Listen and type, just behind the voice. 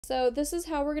So this is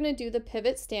how we're going to do the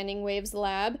pivot standing waves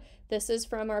lab. This is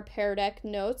from our Pear Deck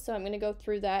notes, so I'm going to go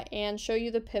through that and show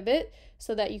you the pivot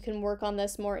so that you can work on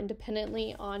this more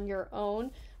independently on your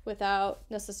own without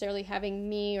necessarily having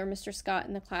me or Mr. Scott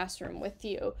in the classroom with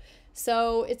you.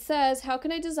 So it says, how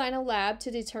can I design a lab to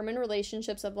determine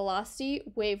relationships of velocity,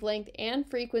 wavelength, and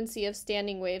frequency of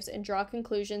standing waves and draw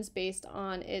conclusions based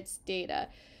on its data?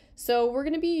 So we're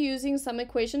going to be using some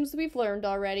equations we've learned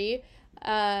already.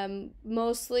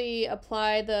 Mostly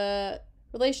apply the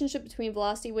relationship between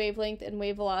velocity, wavelength, and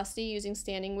wave velocity using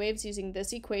standing waves using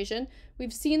this equation.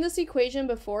 We've seen this equation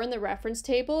before in the reference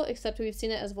table, except we've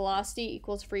seen it as velocity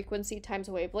equals frequency times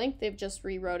wavelength. They've just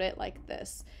rewrote it like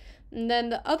this. And then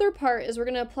the other part is we're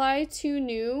going to apply two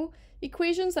new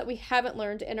equations that we haven't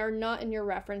learned and are not in your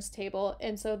reference table.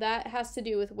 And so that has to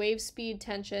do with wave speed,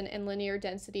 tension, and linear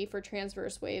density for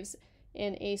transverse waves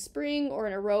in a spring or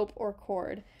in a rope or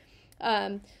cord.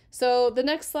 So the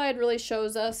next slide really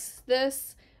shows us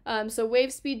this. So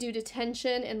wave speed due to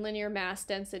tension and linear mass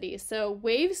density. So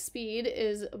wave speed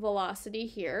is velocity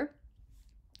here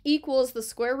equals the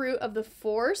square root of the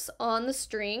force on the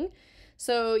string.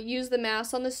 So use the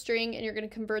mass on the string and you're going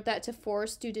to convert that to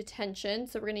force due to tension.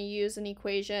 So we're going to use an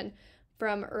equation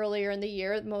from earlier in the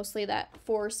year, mostly that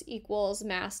force equals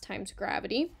mass times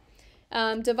gravity.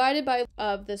 Divided by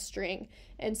of the string.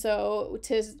 And so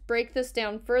to break this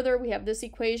down further, we have this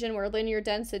equation where linear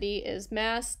density is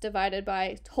mass divided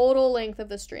by total length of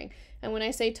the string. And when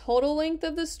I say total length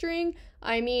of the string,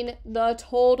 I mean the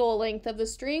total length of the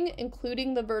string,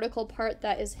 including the vertical part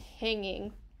that is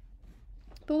hanging.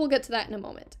 But we'll get to that in a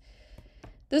moment.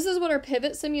 This is what our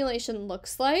pivot simulation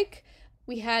looks like.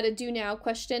 We had a do now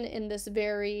question in this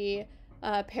very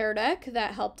Pear Deck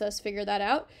that helped us figure that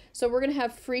out. So we're going to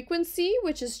have frequency,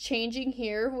 which is changing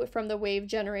here from the wave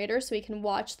generator, so we can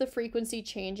watch the frequency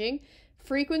changing.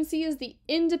 Frequency is the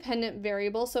independent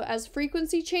variable, so as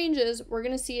frequency changes, we're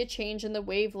going to see a change in the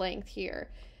wavelength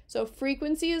here. So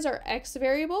frequency is our x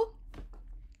variable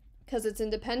because it's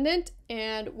independent,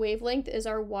 and wavelength is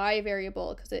our y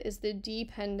variable because it is the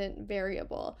dependent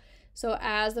variable. So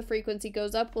as the frequency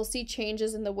goes up, we'll see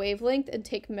changes in the wavelength and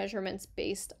take measurements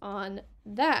based on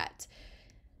that.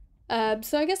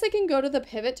 So I guess I can go to the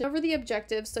pivot to cover the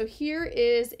objectives. So here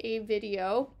is a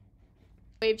video,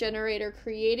 wave generator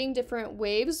creating different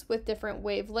waves with different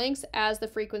wavelengths as the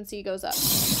frequency goes up.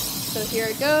 So here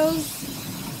it goes,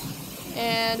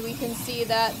 and we can see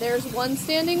that there's one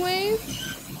standing wave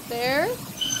there,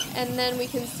 and then we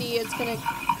can see it's going to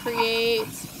create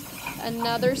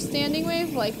another standing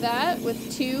wave like that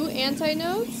with two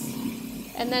antinodes.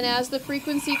 And then as the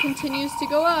frequency continues to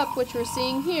go up, which we're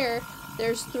seeing here,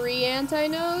 there's three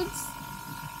antinodes,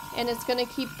 and it's going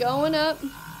to keep going up.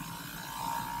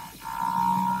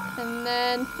 And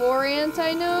then four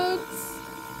antinodes.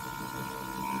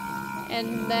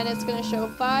 And then it's going to show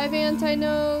five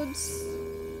antinodes.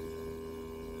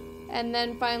 And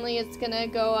then finally it's going to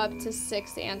go up to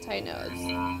six antinodes.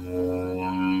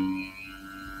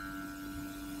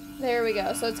 There we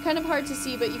go. So it's kind of hard to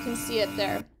see, but you can see it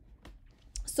there.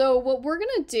 So what we're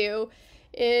going to do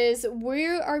is we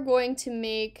are going to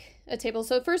make a table.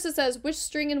 So first it says, which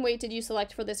string and weight did you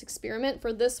select for this experiment?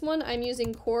 For this one, I'm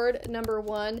using cord number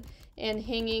 1 and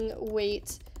hanging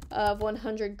weight of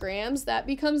 100 grams. That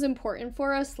becomes important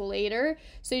for us later.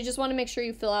 So you just want to make sure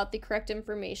you fill out the correct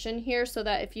information here so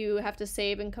that if you have to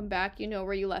save and come back, you know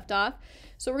where you left off.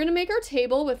 So we're going to make our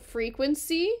table with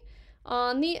frequency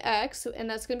on the X, and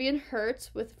that's going to be in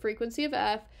hertz with frequency of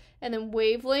F, and then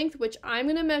wavelength, which I'm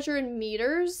going to measure in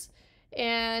meters.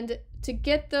 And to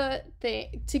get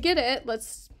it,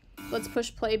 let's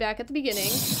push play back at the beginning,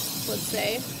 let's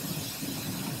say.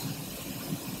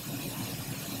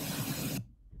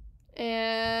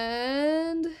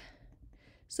 And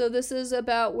so this is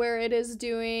about where it is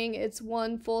doing its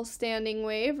one full standing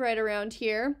wave right around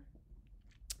here.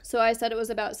 So I said it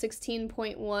was about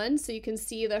 16.1, so you can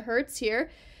see the hertz here,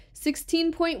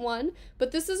 16.1,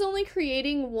 but this is only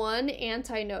creating one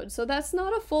antinode, so that's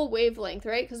not a full wavelength,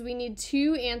 right? Because we need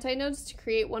two antinodes to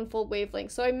create one full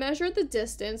wavelength. So I measured the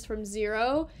distance from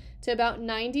 0 to about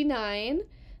 99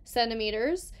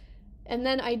 centimeters, and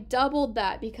then I doubled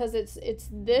that because it's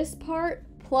this part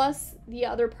plus the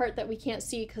other part that we can't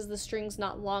see because the string's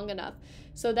not long enough.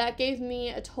 So that gave me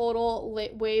a total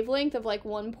wavelength of like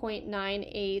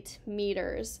 1.98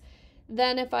 meters.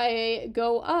 Then if I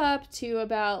go up to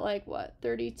about like what,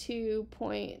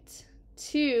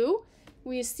 32.2,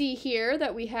 we see here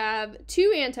that we have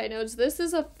two antinodes. This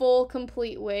is a full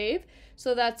complete wave.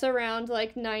 So that's around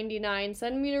like 99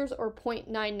 centimeters or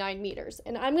 0.99 meters.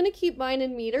 And I'm going to keep mine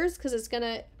in meters because it's going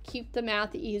to keep the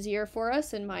math easier for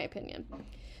us, in my opinion.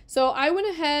 So I went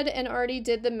ahead and already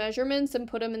did the measurements and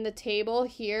put them in the table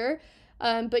here,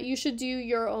 but you should do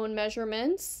your own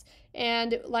measurements.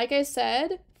 And like I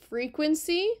said,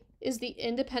 frequency is the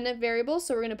independent variable,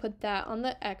 so we're going to put that on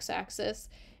the x-axis,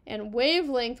 and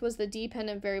wavelength was the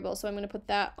dependent variable, so I'm going to put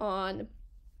that on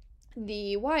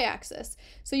the y-axis.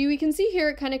 So we can see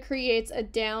here it kind of creates a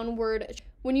downward.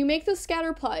 When you make the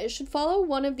scatter plot, it should follow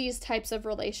one of these types of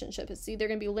relationship. It's either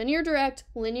going to be linear direct,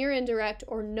 linear indirect,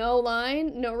 or no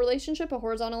line, no relationship, a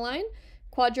horizontal line,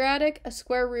 quadratic, a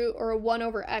square root, or a 1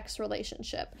 over x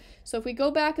relationship. So if we go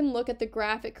back and look at the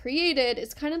graph it created,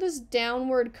 it's kind of this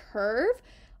downward curve.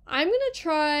 I'm going to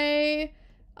try,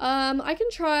 I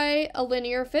can try a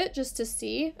linear fit just to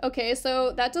see. Okay,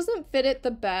 so that doesn't fit it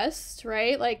the best,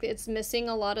 right? Like it's missing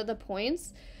a lot of the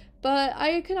points. But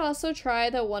I could also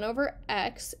try the 1 over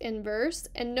x inverse,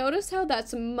 and notice how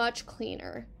that's much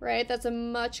cleaner, right? That's a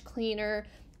much cleaner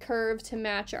curve to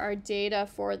match our data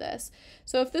for this.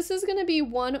 So if this is going to be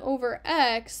 1 over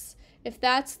x, if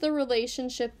that's the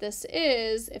relationship this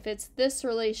is, if it's this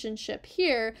relationship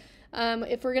here,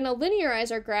 if we're going to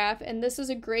linearize our graph, and this is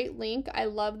a great link, I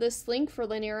love this link for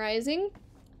linearizing.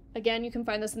 Again, you can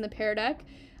find this in the Pear Deck.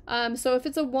 So if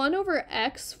it's a 1 over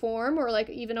x form, or like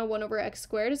even a 1 over x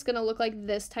squared, it's going to look like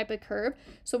this type of curve.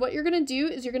 So what you're going to do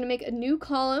is you're going to make a new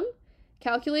column,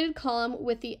 calculated column,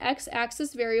 with the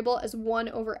x-axis variable as 1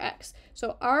 over x.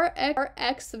 So our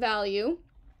x value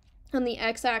on the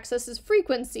x-axis is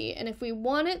frequency, and if we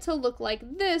want it to look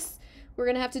like this, we're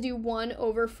going to have to do 1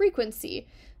 over frequency.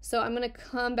 So I'm going to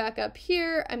come back up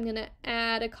here, I'm going to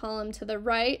add a column to the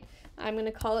right, I'm going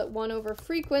to call it 1 over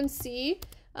frequency.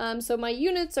 So my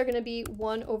units are going to be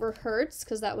 1 over hertz,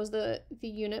 because that was the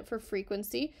unit for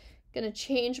frequency. Going to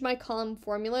change my column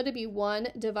formula to be 1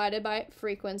 divided by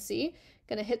frequency.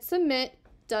 Going to hit submit,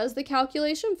 does the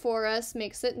calculation for us,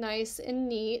 makes it nice and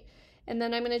neat. And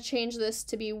then I'm going to change this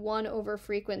to be 1 over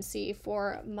frequency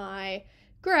for my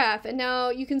graph. And now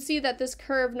you can see that this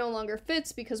curve no longer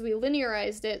fits because we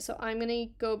linearized it. So I'm going to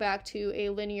go back to a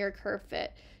linear curve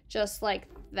fit, just like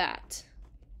that.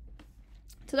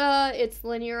 Ta-da, it's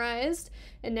linearized,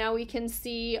 and now we can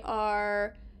see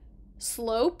our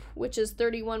slope, which is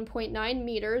 31.9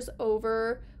 meters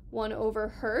over 1 over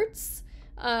hertz.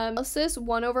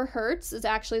 1 over hertz is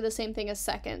actually the same thing as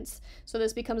seconds, so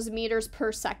this becomes meters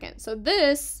per second. So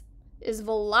this is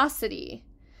velocity.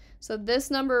 So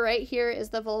this number right here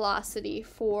is the velocity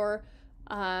for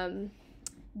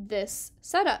this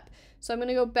setup. So I'm going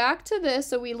to go back to this.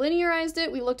 So we linearized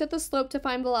it, we looked at the slope to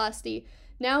find velocity.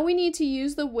 Now we need to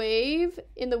use the wave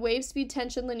in the wave speed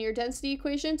tension linear density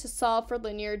equation to solve for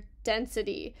linear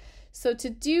density. So to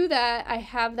do that, I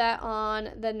have that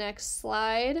on the next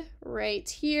slide right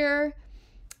here.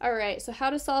 All right, so how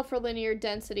to solve for linear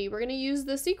density. We're going to use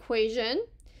this equation.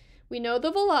 We know the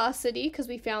velocity because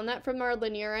we found that from our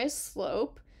linearized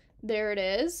slope. There it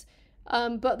is.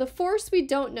 But the force we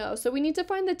don't know, so we need to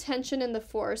find the tension and the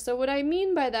force. So what I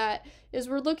mean by that is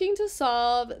we're looking to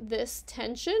solve this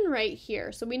tension right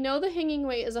here. So we know the hanging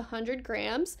weight is 100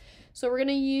 grams, so we're going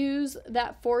to use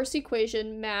that force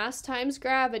equation, mass times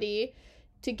gravity,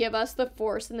 to give us the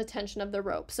force and the tension of the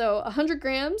rope. So 100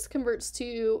 grams converts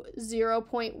to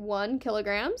 0.1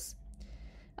 kilograms.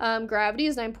 Gravity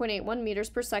is 9.81 meters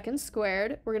per second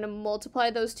squared. We're going to multiply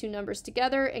those two numbers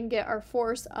together and get our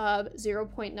force of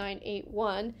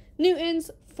 0.981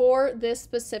 newtons for this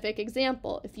specific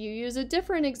example. If you use a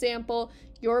different example,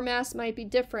 your mass might be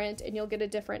different and you'll get a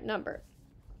different number.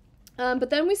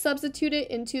 But then we substitute it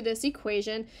into this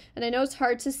equation, and I know it's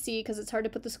hard to see because it's hard to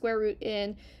put the square root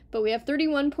in, but we have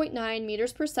 31.9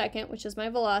 meters per second, which is my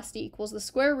velocity, equals the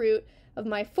square root of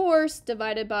my force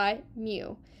divided by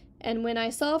mu. And when I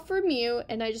solve for mu,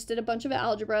 and I just did a bunch of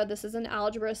algebra, this is an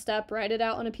algebra step, write it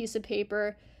out on a piece of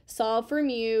paper, solve for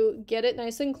mu, get it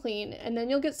nice and clean, and then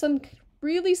you'll get some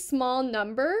really small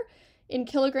number in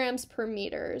kilograms per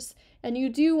meters. And you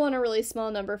do want a really small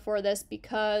number for this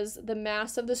because the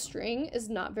mass of the string is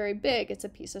not very big, it's a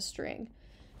piece of string.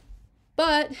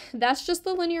 But that's just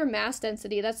the linear mass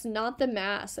density, that's not the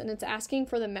mass, and it's asking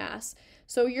for the mass.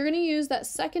 So you're going to use that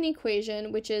second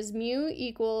equation, which is mu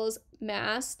equals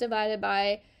mass divided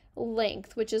by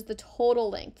length, which is the total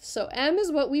length. So m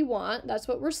is what we want, that's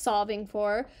what we're solving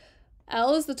for.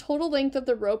 L is the total length of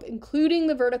the rope, including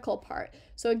the vertical part.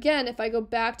 So again, if I go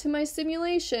back to my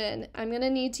simulation, I'm going to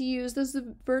need to use this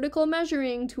vertical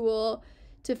measuring tool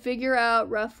to figure out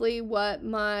roughly what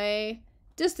my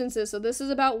distance is. So this is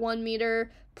about 1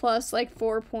 meter plus like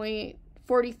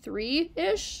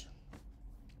 4.43-ish.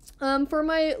 For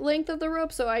my length of the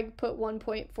rope, so I put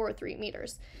 1.43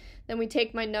 meters. Then we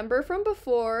take my number from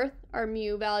before, our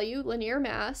mu value, linear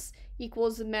mass,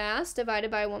 equals mass divided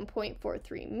by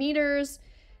 1.43 meters.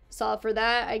 Solve for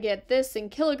that, I get this in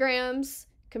kilograms,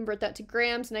 convert that to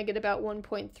grams, and I get about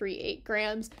 1.38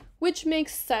 grams, which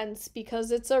makes sense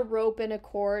because it's a rope and a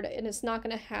cord, and it's not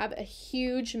going to have a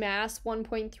huge mass.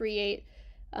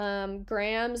 1.38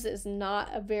 grams is not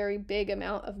a very big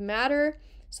amount of matter,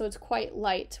 so it's quite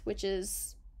light, which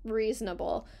is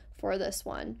reasonable for this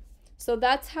one. So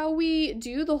that's how we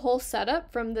do the whole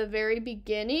setup from the very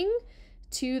beginning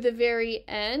to the very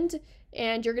end.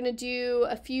 And you're going to do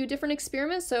a few different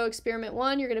experiments. So experiment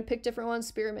 1, you're going to pick different ones,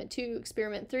 experiment 2,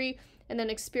 experiment 3, and then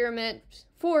experiment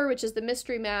 4, which is the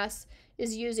mystery mass,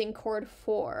 is using cord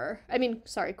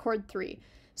 3.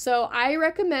 So I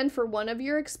recommend for one of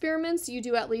your experiments, you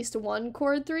do at least one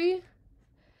cord 3.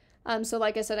 So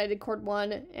like I said, I did cord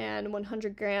 1 and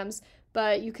 100 grams,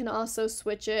 but you can also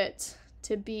switch it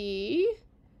to be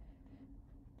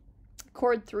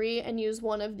cord 3 and use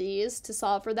one of these to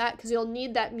solve for that, because you'll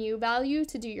need that mu value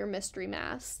to do your mystery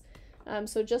mass.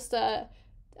 So just a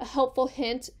helpful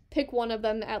hint, pick one of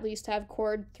them at least to have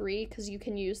cord 3, because you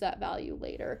can use that value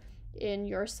later in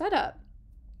your setup.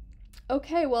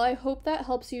 Okay, well, I hope that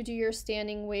helps you do your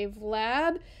standing wave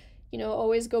lab. You know,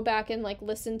 always go back and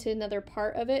listen to another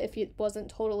part of it if it wasn't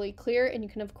totally clear, and you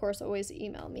can of course always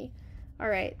email me. All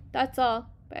right, that's all.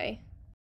 Bye.